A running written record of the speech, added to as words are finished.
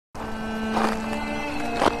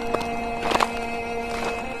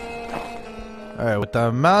Alright, with the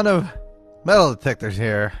amount of metal detectors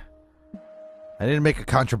here, I need to make a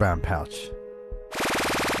contraband pouch.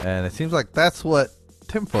 And it seems like that's what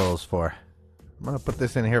tinfoil is for. I'm going to put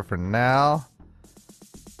this in here for now.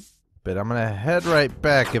 But I'm going to head right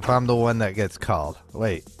back if I'm the one that gets called.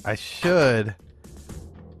 Wait, I should...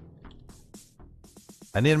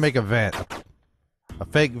 I need to make a vent. A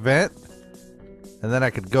fake vent. And then I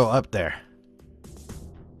could go up there.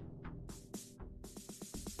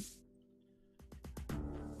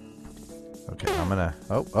 Okay, I'm gonna...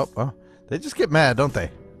 Oh. They just get mad, don't they?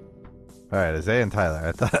 Alright, Isaiah and Tyler.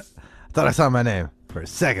 I thought I saw my name for a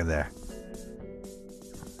second there.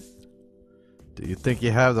 Do you think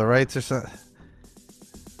you have the rights or something?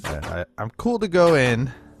 Right, I'm cool to go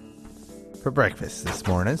in for breakfast this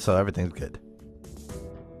morning, so everything's good.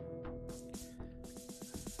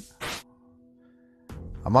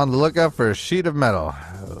 I'm on the lookout for a sheet of metal.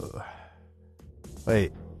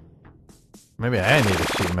 Wait. Maybe I need a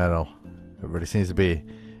sheet of metal. Everybody seems to be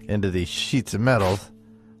into these sheets of metal.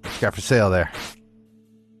 What you got for sale there?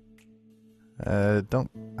 I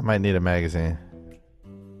might need a magazine.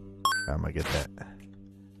 I might get that.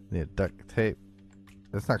 Need a duct tape.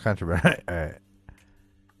 That's not contraband. Alright.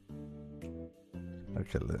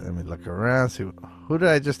 Okay, let me look around. See, who did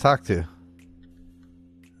I just talk to?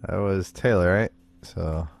 That was Taylor, right?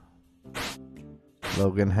 So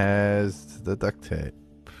Logan has the duct tape.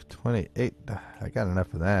 28. I got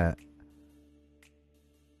enough of that.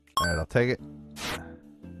 Alright, I'll take it.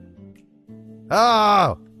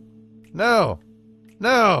 Oh! No!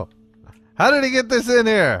 No! How did he get this in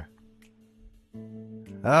here?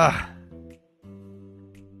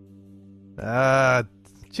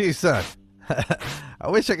 Geez, son. I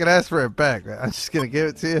wish I could ask for it back. I'm just gonna give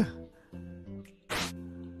it to you.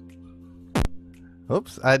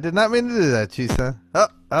 Oops, I did not mean to do that, Cheese son. Yeah.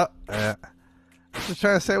 I'm just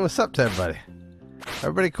trying to say what's up to everybody.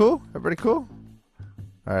 Everybody cool? Everybody cool?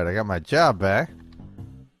 Alright, I got my job back.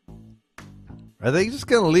 Are they just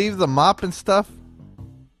gonna leave the mop and stuff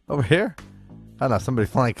over here? Oh no, somebody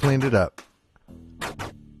finally cleaned it up.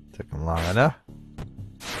 Took them long enough.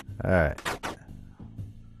 Alright.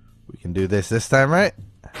 We can do this time, right?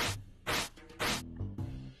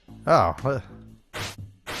 Oh.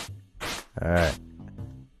 Alright.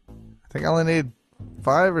 I think I only need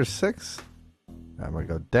 5 or 6. I'm gonna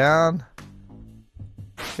go down.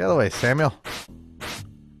 Get out of the way, Samuel.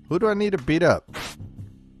 Who do I need to beat up?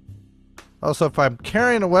 Also, if I'm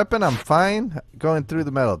carrying a weapon, I'm fine going through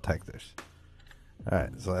the metal detectors.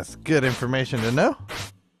 Alright, so that's good information to know.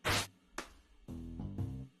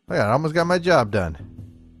 Look, I almost got my job done.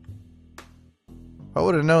 If I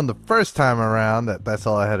would have known the first time around that that's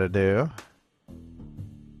all I had to do,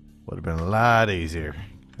 would have been a lot easier.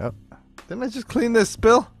 Oh, didn't I just clean this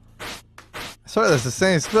spill? I swear that's the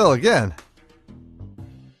same spill again.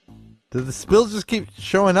 Did the spills just keep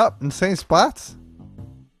showing up in the same spots?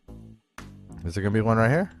 Is there going to be one right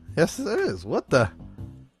here? Yes, there is. What the?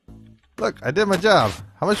 Look, I did my job.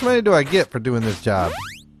 How much money do I get for doing this job?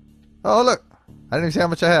 Oh, look. I didn't even see how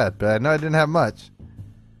much I had, but I know I didn't have much.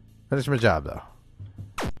 Finished my job, though.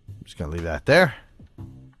 I'm just going to leave that there.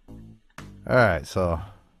 Alright, so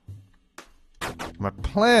my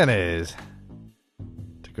plan is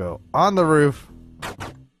to go on the roof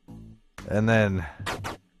and then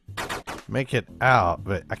make it out.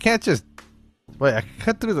 But I can't just... Wait, I can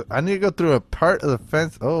cut through the... I need to go through a part of the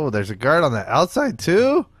fence. Oh, there's a guard on the outside,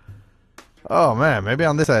 too? Oh, man. Maybe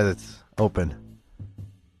on this side it's open.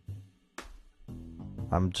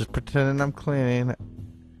 I'm just pretending I'm cleaning.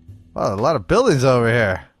 Wow, a lot of buildings over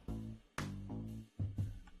here.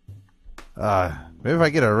 Maybe if I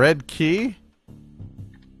get a red key,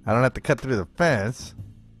 I don't have to cut through the fence.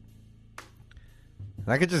 And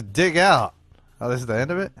I could just dig out. Oh, this is the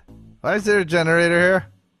end of it? Why is there a generator here?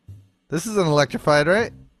 This isn't electrified,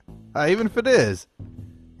 right? Even if it is.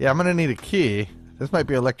 Yeah, I'm going to need a key. This might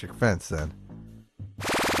be electric fence then.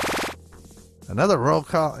 Another roll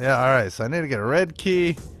call. Yeah, alright. So I need to get a red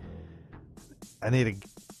key. I need to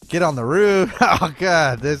get on the roof. Oh,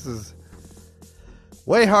 God. This is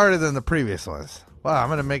way harder than the previous ones. Wow, I'm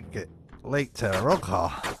going to make it late to a roll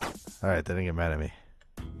call. Alright, they didn't get mad at me.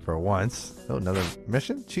 For once. Oh, another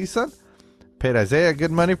mission? Cheese son? Paid Isaiah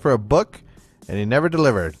good money for a book, and he never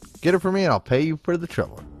delivered. Get it for me, and I'll pay you for the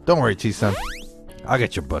trouble. Don't worry, Cheese son. I'll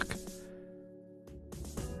get your book.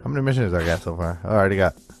 How many missions I got so far? Oh, I already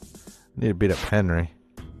got. I need to beat up Henry.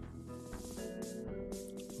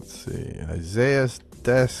 Let's see. Isaiah's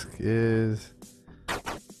desk is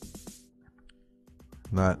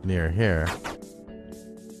not near here.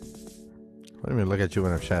 Let me look at you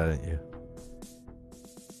when I'm shouting at you.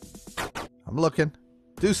 I'm looking.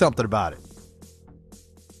 Do something about it.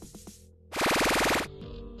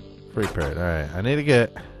 Free period. Alright, I need to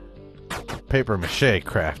get paper mache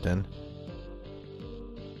crafting.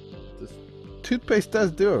 This toothpaste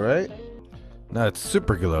does do it, right? No, it's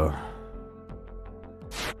super glue.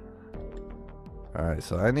 Alright,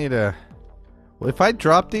 so I need a... Well, if I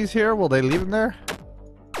drop these here, will they leave them there?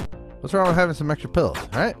 What's wrong with having some extra pills,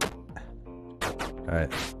 right?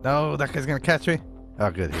 Alright. No, that guy's gonna catch me.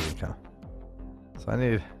 Oh, good. Here we go. So I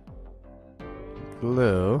need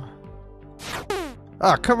glue.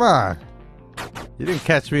 Oh, come on. You didn't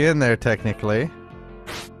catch me in there, technically.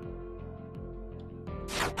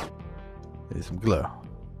 Need some glue.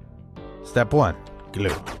 Step 1,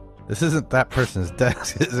 glue. This isn't that person's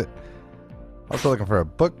desk, is it? Also looking for a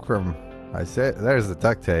book from... I say there's the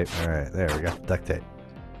duct tape. Alright, there we got the duct tape.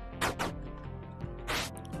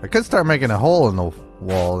 I could start making a hole in the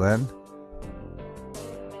wall then.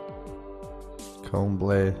 Comb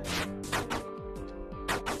blade.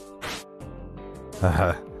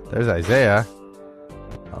 There's Isaiah.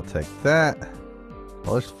 I'll take that.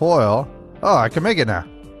 Well, there's foil. Oh, I can make it now.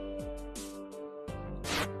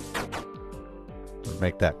 Let's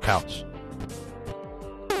make that pouch.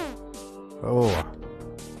 Oh.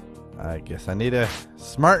 I guess I need to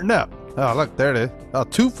smarten up. Oh, look, there it is. Oh,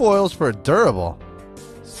 2 foils for a durable.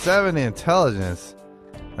 70 intelligence.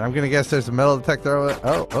 And I'm going to guess there's a metal detector over there.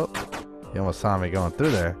 Oh, oh. He almost saw me going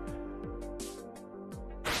through there.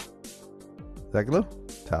 Is that glue?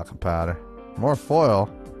 Talcum powder. More foil.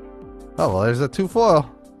 Oh, well, there's a 2 foil.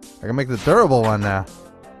 I can make the durable one now.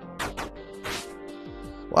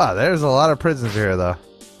 Wow, there's a lot of prisons here, though.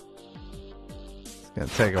 It's going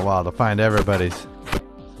to take a while to find everybody's.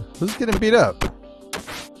 Who's getting beat up?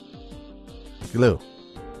 Glue.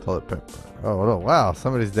 Toilet paper. Oh, no, wow.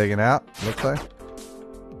 Somebody's digging out, looks like.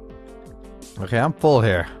 Okay, I'm full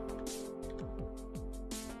here.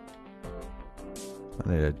 I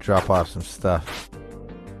need to drop off some stuff.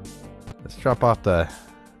 Let's drop off the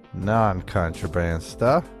non-contraband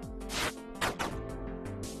stuff.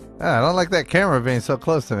 Ah, I don't like that camera being so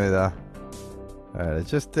close to me, though. Alright, I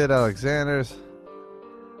just did Alexander's.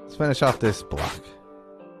 Let's finish off this block.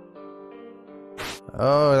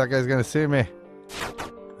 Oh, that guy's gonna see me.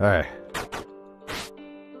 Alright.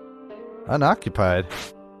 Unoccupied.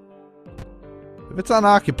 If it's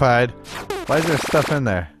unoccupied, why is there stuff in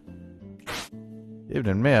there?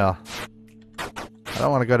 Evening meal. I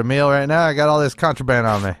don't want to go to meal right now. I got all this contraband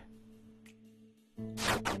on me.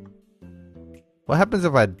 What happens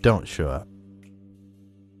if I don't show up?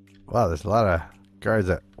 Wow, there's a lot of guards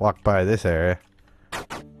that walk by this area.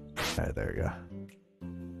 Alright, there we go.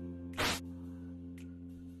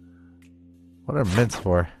 What are mints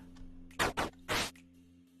for?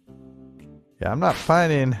 Yeah, I'm not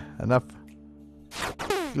finding enough.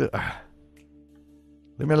 Leave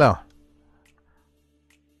me alone.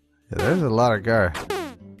 Yeah, there's a lot of guards.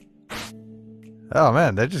 Oh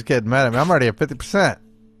man, they're just getting mad at me. I'm already at 50%.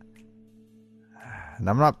 And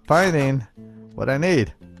I'm not finding what I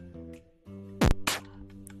need.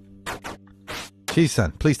 Geez,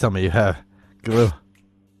 son, please tell me you have glue.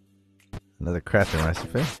 Another crafting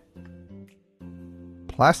recipe.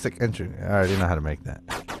 Plastic entry. I already know how to make that.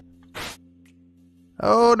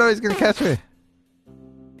 Oh no, he's gonna catch me.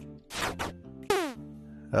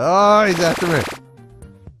 Oh, he's after me.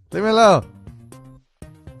 Leave me alone.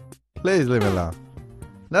 Please leave me alone.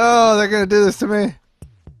 No, they're gonna do this to me.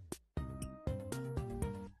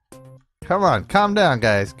 Come on, calm down,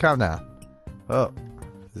 guys. Calm down. Oh,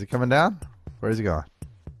 is he coming down? Where is he going?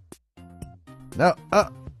 No. Oh,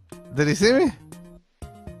 did he see me?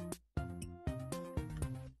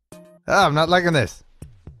 Oh, I'm not liking this.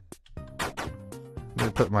 I'm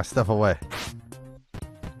gonna put my stuff away.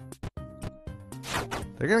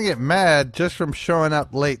 They're gonna get mad just from showing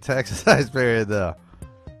up late to exercise period, though.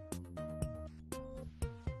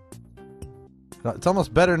 It's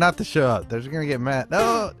almost better not to show up. They're just gonna get mad.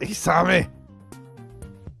 No, he saw me.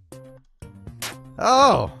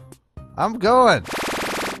 Oh, I'm going.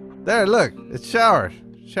 There, look, it's shower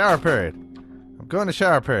period. I'm going to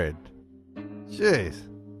shower period. Jeez,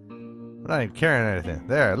 I'm not even carrying anything.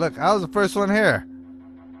 There, look, I was the first one here.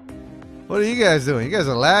 What are you guys doing? You guys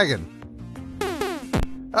are lagging.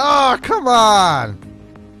 Oh, come on!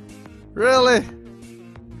 Really?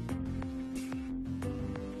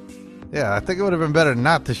 Yeah, I think it would have been better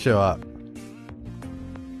not to show up.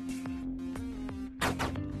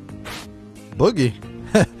 Boogie.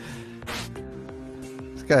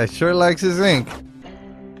 This guy sure likes his ink.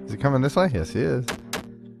 Is he coming this way? Yes, he is.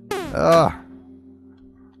 Oh.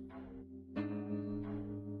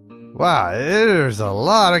 Wow, there's a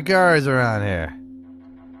lot of guards around here.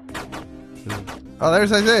 Oh,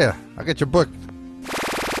 there's Isaiah. I'll get your book.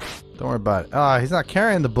 Don't worry about it. Oh, he's not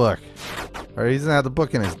carrying the book. Or he doesn't have the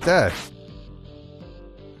book in his desk.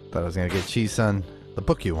 Thought I was going to get Cheese Son the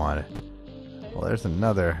book you wanted. Well, there's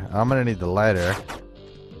another. I'm going to need the lighter.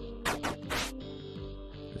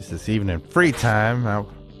 Just this evening free time.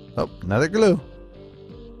 Oh, another glue.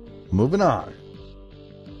 Moving on.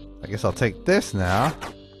 I guess I'll take this now.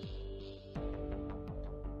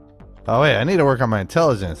 Oh, wait. I need to work on my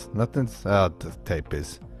intelligence. Nothing's... Oh, the tape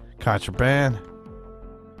is contraband.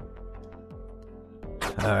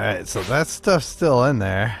 Alright, so that stuff's still in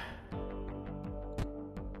there.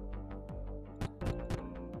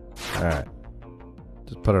 Alright.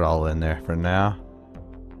 Just put it all in there for now.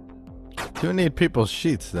 Do need people's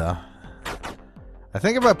sheets, though. I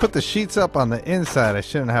think if I put the sheets up on the inside, I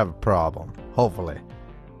shouldn't have a problem. Hopefully.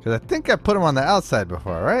 Because I think I put them on the outside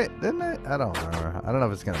before, right? Didn't I? I don't remember. I don't know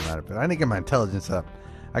if it's going to matter, but I need to get my intelligence up.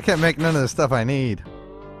 I can't make none of the stuff I need.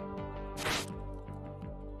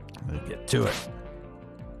 Let me get to it.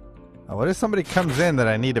 Oh, what if somebody comes in that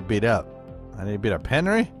I need to beat up? I need to beat up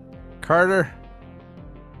Henry? Carter?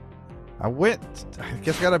 I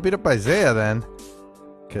guess I gotta beat up Isaiah then.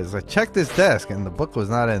 Because I checked his desk and the book was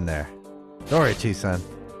not in there. Don't worry, Cheese Son.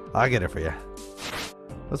 I'll get it for you.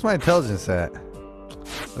 What's my intelligence at?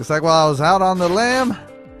 Looks like while I was out on the lam,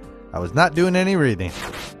 I was not doing any reading.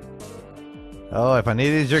 Oh, if I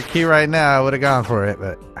needed your key right now, I would have gone for it,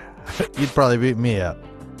 but you'd probably beat me up.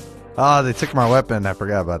 Oh, they took my weapon. I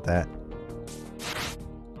forgot about that.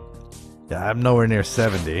 Yeah, I'm nowhere near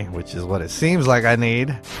 70, which is what it seems like I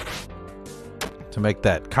need to make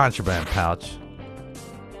that contraband pouch.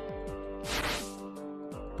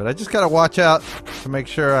 But I just gotta watch out to make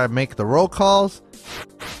sure I make the roll calls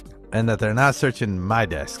and that they're not searching my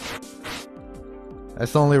desk.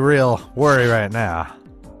 That's the only real worry right now.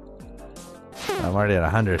 I'm already at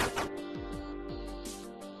 100.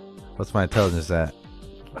 What's my intelligence at?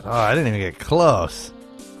 Oh, I didn't even get close.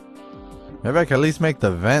 Maybe I could at least make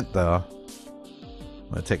the vent, though. I'm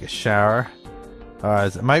gonna take a shower.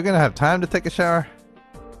 Am I gonna have time to take a shower?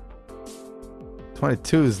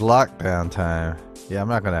 22 is lockdown time. Yeah, I'm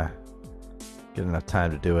not gonna get enough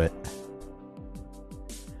time to do it.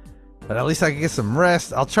 But at least I can get some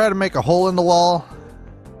rest. I'll try to make a hole in the wall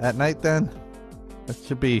at night then. That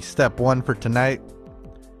should be step one for tonight.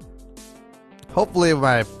 Hopefully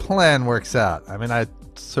my plan works out. I mean, I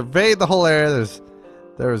surveyed the whole area.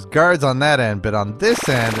 There was guards on that end, but on this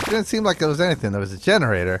end, it didn't seem like there was anything. There was a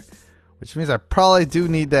generator, which means I probably do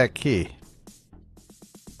need that key.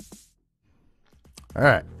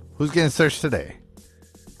 Alright, who's getting searched today?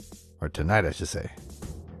 Or tonight, I should say.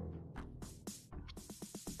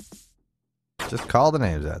 Just call the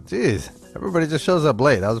names out. Jeez, everybody just shows up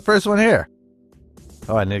late. I was the first one here.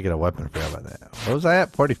 Oh, I need to get a weapon. I forgot about that. What was I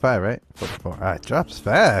at? 45, right? 44. Alright, drops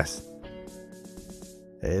fast.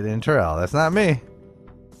 Aiden Terrell. That's not me.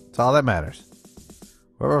 That's all that matters.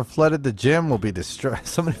 Whoever flooded the gym will be destroyed.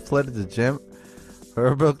 Somebody flooded the gym.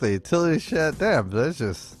 Whoever broke the utility shed. Damn, there's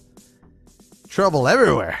just trouble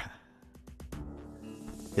everywhere.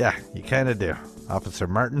 Yeah, you kind of do. Officer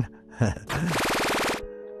Martin.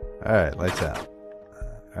 Alright, lights out.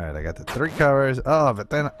 Alright, I got the 3 covers. Oh, but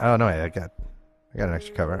then... Oh, no, wait. I got an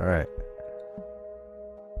extra cover. Alright.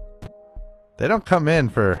 They don't come in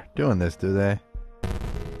for doing this, do they?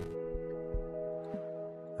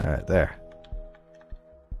 Alright, there.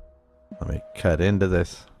 Let me cut into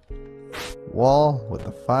this wall with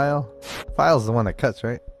the file. The file's the one that cuts,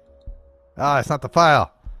 right? Ah, it's not the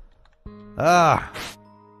file. Ah.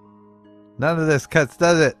 None of this cuts,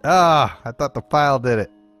 does it? Ah, I thought the file did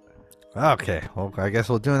it. Okay, well, I guess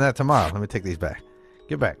we'll do that tomorrow. Let me take these back.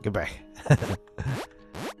 Get back, get back.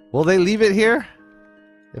 Will they leave it here?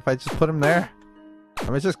 If I just put them there? I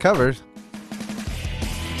mean, it's just covers.